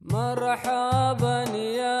مرحبا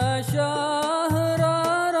يا شهر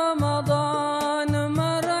رمضان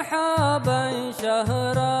مرحبا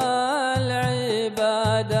شهر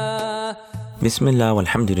العبادة. Bismillah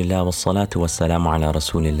walhamdulillah wassalatu wassalamu ala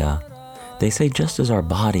rasulillah. They say just as our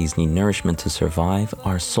bodies need nourishment to survive,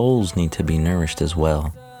 our souls need to be nourished as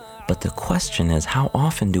well. But the question is, how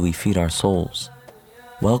often do we feed our souls?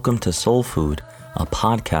 Welcome to Soul Food, a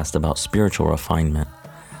podcast about spiritual refinement.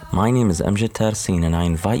 My name is Amjad Tarsin, and I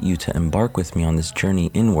invite you to embark with me on this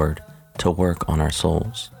journey inward to work on our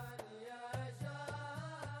souls.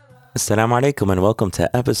 Assalamu alaikum and welcome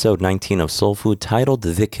to episode 19 of Soul Food, titled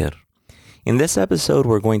Dhikr. In this episode,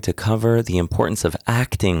 we're going to cover the importance of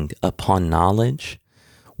acting upon knowledge.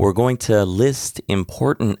 We're going to list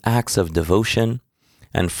important acts of devotion,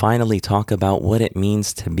 and finally talk about what it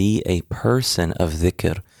means to be a person of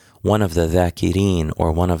dhikr, one of the dhakirin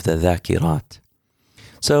or one of the dhakirat.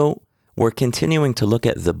 So we're continuing to look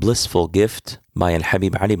at The Blissful Gift by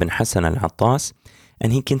Al-Habib Ali bin Hassan Al-Attas,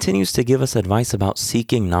 and he continues to give us advice about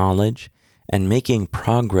seeking knowledge and making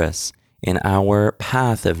progress in our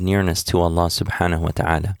path of nearness to Allah subhanahu wa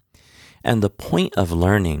ta'ala. And the point of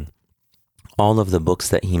learning all of the books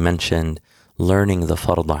that he mentioned, learning the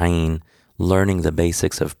Fard Ayn, learning the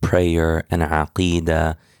basics of prayer and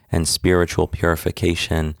aqeedah and spiritual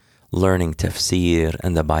purification, learning tafsir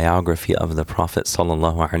and the biography of the Prophet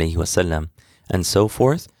sallallahu alaihi wasallam, and so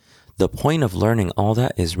forth. The point of learning all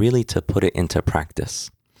that is really to put it into practice.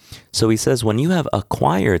 So he says, when you have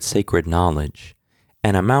acquired sacred knowledge,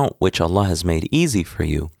 an amount which Allah has made easy for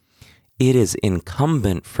you, it is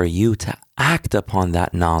incumbent for you to act upon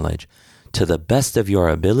that knowledge to the best of your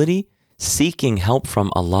ability, seeking help from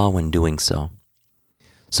Allah when doing so.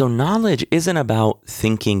 So knowledge isn't about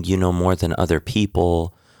thinking you know more than other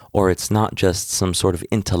people, or it's not just some sort of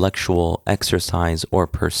intellectual exercise or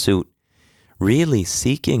pursuit. Really,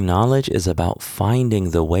 seeking knowledge is about finding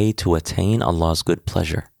the way to attain Allah's good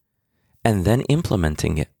pleasure and then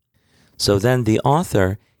implementing it. So then the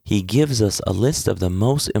author, he gives us a list of the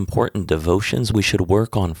most important devotions we should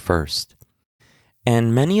work on first.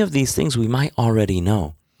 And many of these things we might already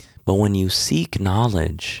know, but when you seek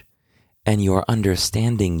knowledge and your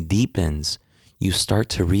understanding deepens, you start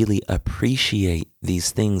to really appreciate these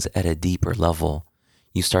things at a deeper level.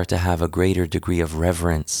 You start to have a greater degree of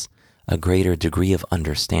reverence, a greater degree of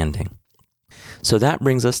understanding. So that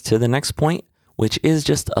brings us to the next point, which is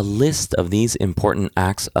just a list of these important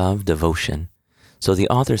acts of devotion. So the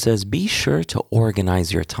author says, be sure to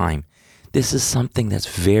organize your time. This is something that's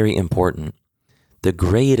very important. The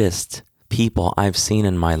greatest people I've seen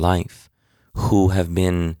in my life who have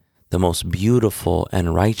been the most beautiful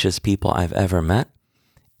and righteous people I've ever met,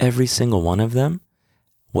 every single one of them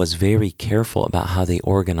was very careful about how they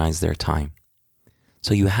organize their time.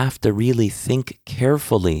 So you have to really think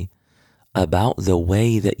carefully about the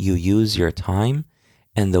way that you use your time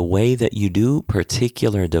and the way that you do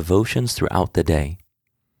particular devotions throughout the day.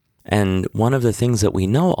 And one of the things that we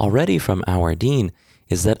know already from our deen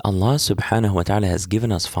is that Allah subhanahu wa ta'ala has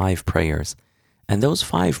given us 5 prayers. And those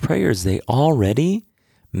 5 prayers, they already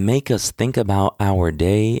make us think about our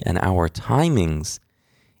day and our timings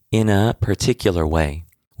in a particular way.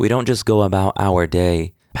 We don't just go about our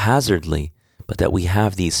day haphazardly, but that we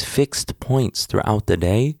have these fixed points throughout the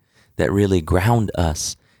day that really ground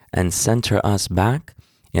us and center us back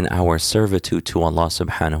in our servitude to Allah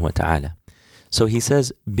subhanahu wa ta'ala. So he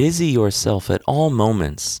says, busy yourself at all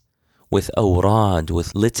moments with awrad,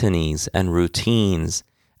 with litanies and routines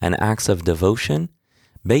and acts of devotion,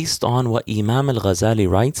 based on what Imam al-Ghazali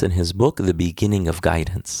writes in his book, The Beginning of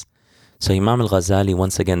Guidance. So Imam al-Ghazali,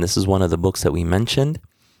 once again, this is one of the books that we mentioned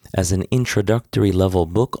as an introductory level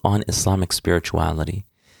book on Islamic spirituality.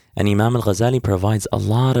 And Imam al-Ghazali provides a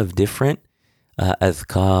lot of different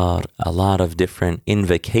adhkar, a lot of different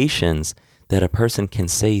invocations that a person can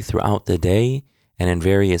say throughout the day and in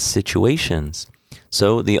various situations.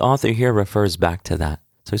 So the author here refers back to that.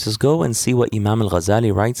 So he says, go and see what Imam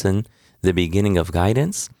al-Ghazali writes in The Beginning of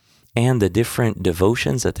Guidance and the different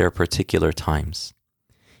devotions at their particular times.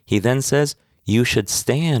 He then says, you should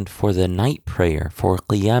stand for the night prayer, for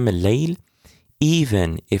Qiyam al-Layl,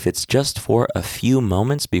 even if it's just for a few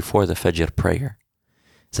moments before the Fajr prayer.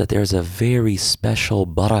 So that there's a very special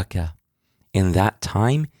barakah in that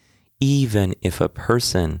time, even if a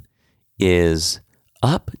person is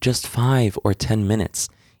up just 5 or 10 minutes,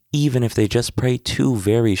 even if they just pray 2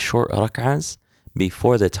 very short rak'ahs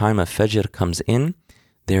before the time of Fajr comes in,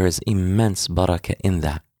 there is immense barakah in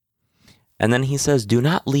that. And then he says, do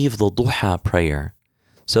not leave the duha prayer.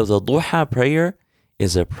 So the duha prayer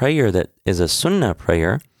is a prayer that is a sunnah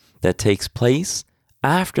prayer that takes place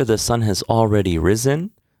after the sun has already risen,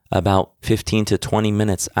 about 15 to 20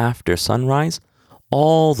 minutes after sunrise,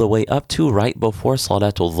 all the way up to right before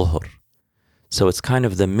Salatul Dhuhr. So it's kind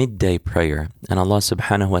of the midday prayer. And Allah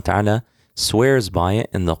subhanahu wa ta'ala swears by it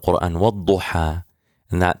in the Quran, وَالضُّحَى,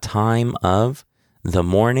 in that time of the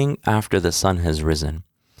morning after the sun has risen.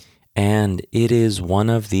 And it is one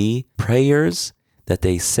of the prayers that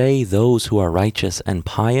they say those who are righteous and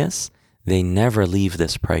pious, they never leave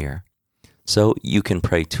this prayer. So you can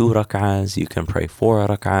pray 2 rak'ahs, you can pray 4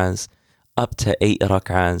 rak'ahs, up to 8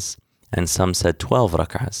 rak'ahs, and some said 12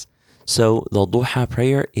 rak'ahs. So the duha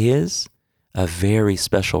prayer is a very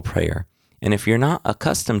special prayer. And if you're not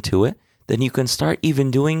accustomed to it, then you can start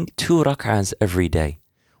even doing 2 rak'ahs every day.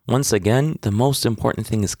 Once again, the most important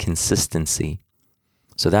thing is consistency.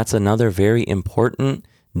 So that's another very important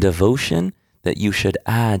devotion that you should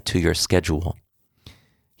add to your schedule.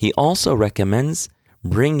 He also recommends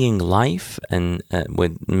bringing life, and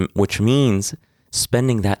which means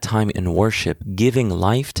spending that time in worship, giving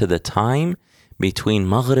life to the time between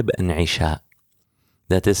Maghrib and Isha.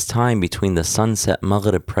 That this time between the sunset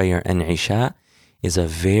Maghrib prayer and Isha is a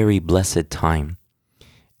very blessed time.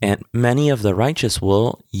 And many of the righteous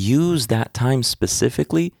will use that time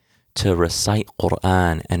specifically to recite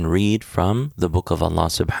Quran and read from the book of Allah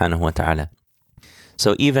subhanahu wa ta'ala.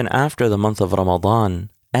 So even after the month of Ramadan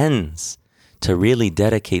ends, to really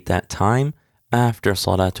dedicate that time after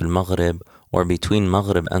Salatul Maghrib or between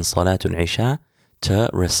Maghrib and Salatul Isha to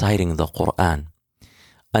reciting the Quran.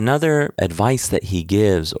 Another advice that he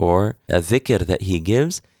gives, or a dhikr that he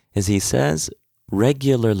gives, is he says,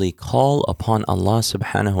 regularly call upon Allah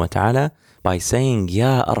subhanahu wa ta'ala by saying,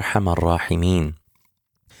 Ya Arhamar Rahimin,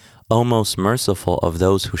 O most merciful of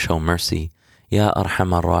those who show mercy. Ya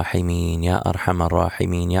Arhamar Rahimin, Ya Arhamar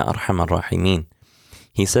Rahimin, Ya Arhamar Rahimin.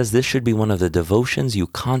 He says this should be one of the devotions you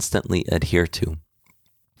constantly adhere to.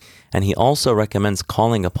 And he also recommends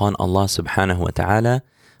calling upon Allah subhanahu wa ta'ala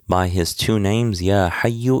by his 2 names, Ya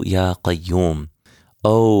Hayyu, Ya Qayyum.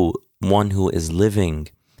 O one who is living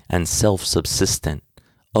and self-subsistent.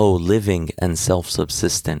 O living and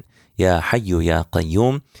self-subsistent. Ya Hayyu, Ya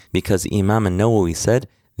Qayyum. Because Imam al-Nawawi said,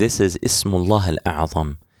 this is Ismullah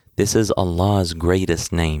al-A'zam. This is Allah's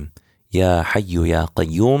greatest name. Ya Hayyu, Ya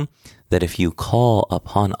Qayyum. That if you call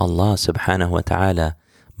upon Allah subhanahu wa ta'ala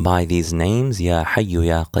by these names, Ya Hayyu,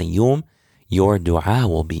 Ya Qayyum, your dua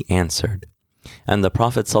will be answered. And the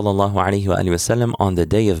Prophet sallallahu alaihi wasallam on the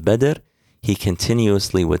day of Badr, he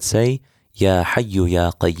continuously would say, Ya Hayyu,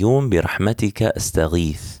 Ya Qayyum, bi rahmatika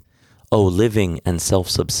astaghith. O living and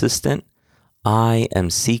self-subsistent, I am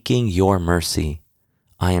seeking your mercy.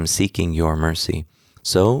 I am seeking your mercy.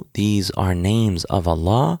 So these are names of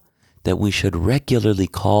Allah that we should regularly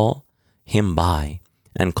call him by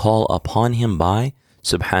and call upon him by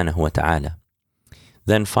subhanahu wa ta'ala.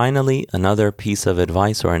 Then finally, another piece of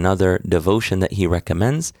advice or another devotion that he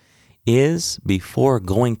recommends is before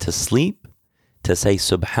going to sleep to say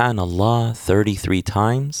Subhanallah 33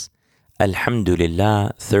 times,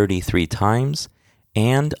 Alhamdulillah 33 times,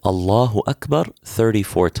 and Allahu Akbar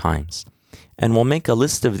 34 times. And we'll make a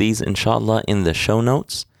list of these inshallah in the show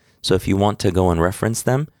notes. So if you want to go and reference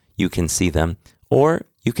them, you can see them. Or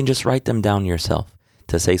you can just write them down yourself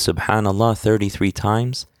to say Subhanallah 33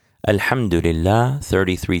 times, Alhamdulillah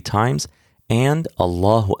 33 times, and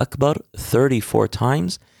Allahu Akbar 34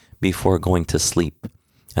 times before going to sleep.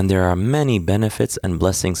 And there are many benefits and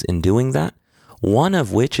blessings in doing that. One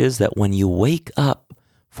of which is that when you wake up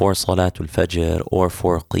for Salatul Fajr or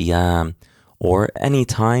for Qiyam or any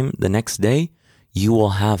time the next day, you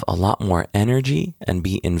will have a lot more energy and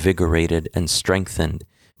be invigorated and strengthened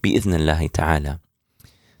bi'idhnillahi ta'ala.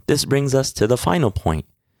 This brings us to the final point,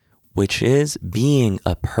 which is being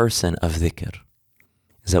a person of dhikr.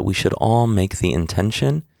 Is that we should all make the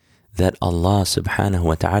intention that Allah subhanahu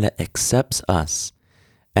wa ta'ala accepts us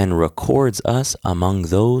and records us among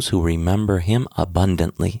those who remember Him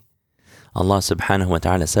abundantly. Allah subhanahu wa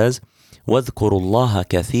ta'ala says, وَاذْكُرُوا اللَّهَ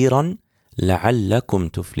كَثِيرًا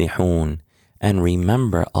لَعَلَّكُمْ تُفْلِحُونَ. And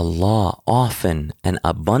remember Allah often and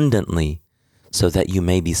abundantly so that you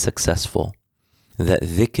may be successful. That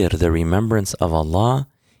dhikr, the remembrance of Allah,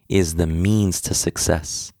 is the means to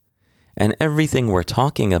success. And everything we're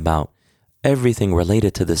talking about, everything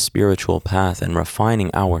related to the spiritual path and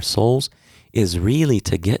refining our souls, is really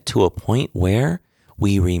to get to a point where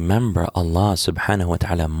we remember Allah subhanahu wa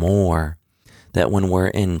ta'ala more. That when we're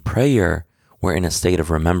in prayer, we're in a state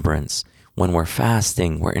of remembrance. When we're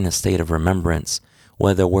fasting, we're in a state of remembrance.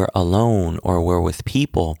 Whether we're alone or we're with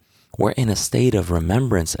people, we're in a state of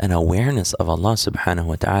remembrance and awareness of Allah subhanahu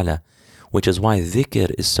wa ta'ala, which is why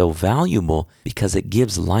dhikr is so valuable, because it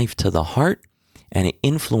gives life to the heart and it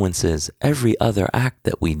influences every other act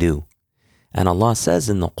that we do. And Allah says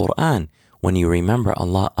in the Quran, when you remember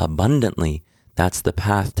Allah abundantly, that's the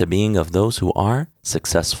path to being of those who are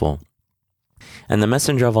successful. And the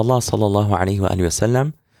Messenger of Allah sallallahu alaihi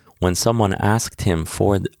wasallam, when someone asked him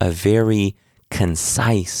for a very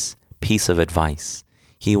concise piece of advice,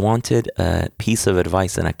 he wanted a piece of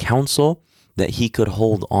advice and a counsel that he could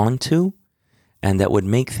hold on to and that would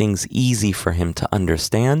make things easy for him to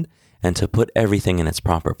understand and to put everything in its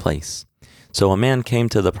proper place. So a man came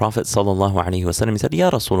to the Prophet sallallahu alaihi wasallam. He said, Ya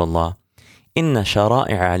Rasulullah, inna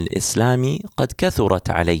shara'i'a al-Islami qad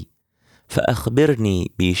kathurat alay,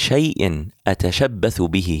 فأخبرني بشيء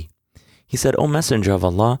أتشبث به. He said, O Messenger of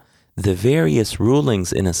Allah, the various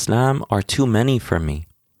rulings in Islam are too many for me.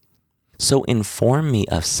 So inform me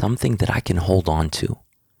of something that I can hold on to.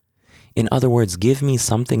 In other words, give me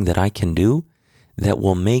something that I can do that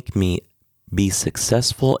will make me be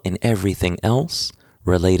successful in everything else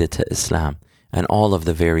related to Islam and all of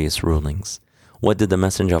the various rulings. What did the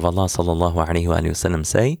Messenger of Allah sallallahu alaihi wasallam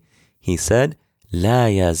say? He said, لا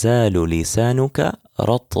يزال لسانك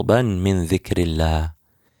رطبا من ذكر الله.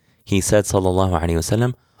 He said, sallallahu alaihi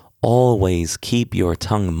wasallam, always keep your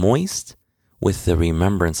tongue moist with the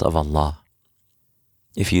remembrance of Allah.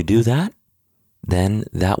 If you do that, then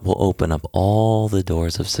that will open up all the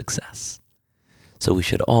doors of success. So we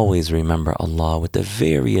should always remember Allah with the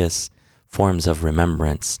various forms of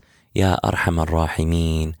remembrance. Ya Arhamar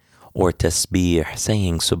Rahimin, or tasbih,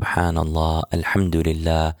 saying Subhanallah,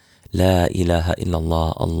 Alhamdulillah, La ilaha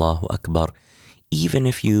illallah, Allahu Akbar. Even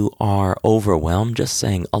if you are overwhelmed, just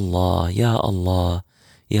saying Allah, Ya Allah,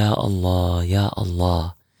 Ya Allah, Ya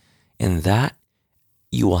Allah. In that,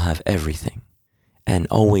 you will have everything. And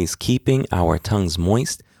always keeping our tongues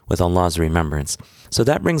moist with Allah's remembrance. So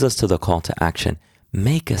that brings us to the call to action.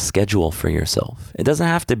 Make a schedule for yourself. It doesn't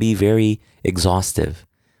have to be very exhaustive,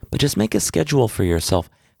 but just make a schedule for yourself.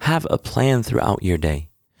 Have a plan throughout your day.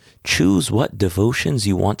 Choose what devotions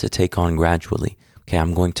you want to take on gradually. Okay,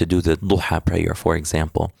 I'm going to do the duha prayer, for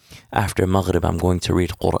example. After Maghrib, I'm going to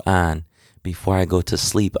read Quran. Before I go to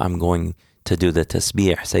sleep, I'm going to do the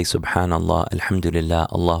tasbih, say Subhanallah, Alhamdulillah,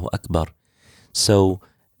 Allahu Akbar. So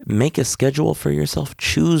make a schedule for yourself.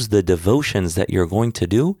 Choose the devotions that you're going to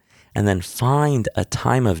do, and then find a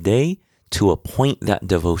time of day to appoint that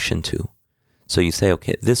devotion to. So you say,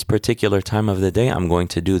 okay, this particular time of the day, I'm going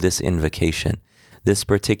to do this invocation. This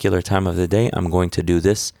particular time of the day, I'm going to do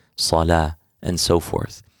this salah, and so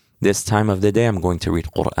forth. This time of the day, I'm going to read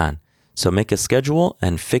Quran. So make a schedule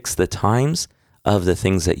and fix the times of the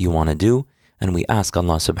things that you want to do. And we ask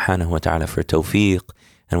Allah subhanahu wa ta'ala for tawfiq.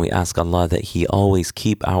 And we ask Allah that He always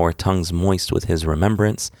keep our tongues moist with His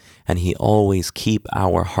remembrance. And He always keep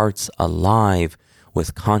our hearts alive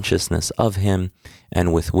with consciousness of Him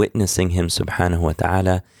and with witnessing Him subhanahu wa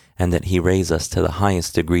ta'ala. And that He raise us to the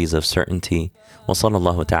highest degrees of certainty. Wa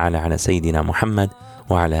sallallahu ta'ala ala Sayyidina Muhammad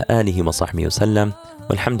wa ala alihi wa sahbihi wa sallam.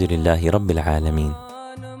 Walhamdulillahi Rabbil Alameen.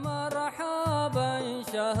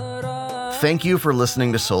 Thank you for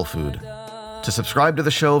listening to Soul Food. To subscribe to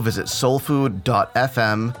the show, visit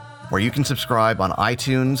soulfood.fm, where you can subscribe on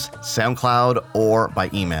iTunes, SoundCloud, or by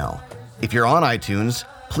email. If you're on iTunes,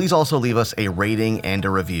 please also leave us a rating and a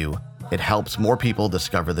review. It helps more people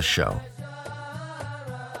discover the show.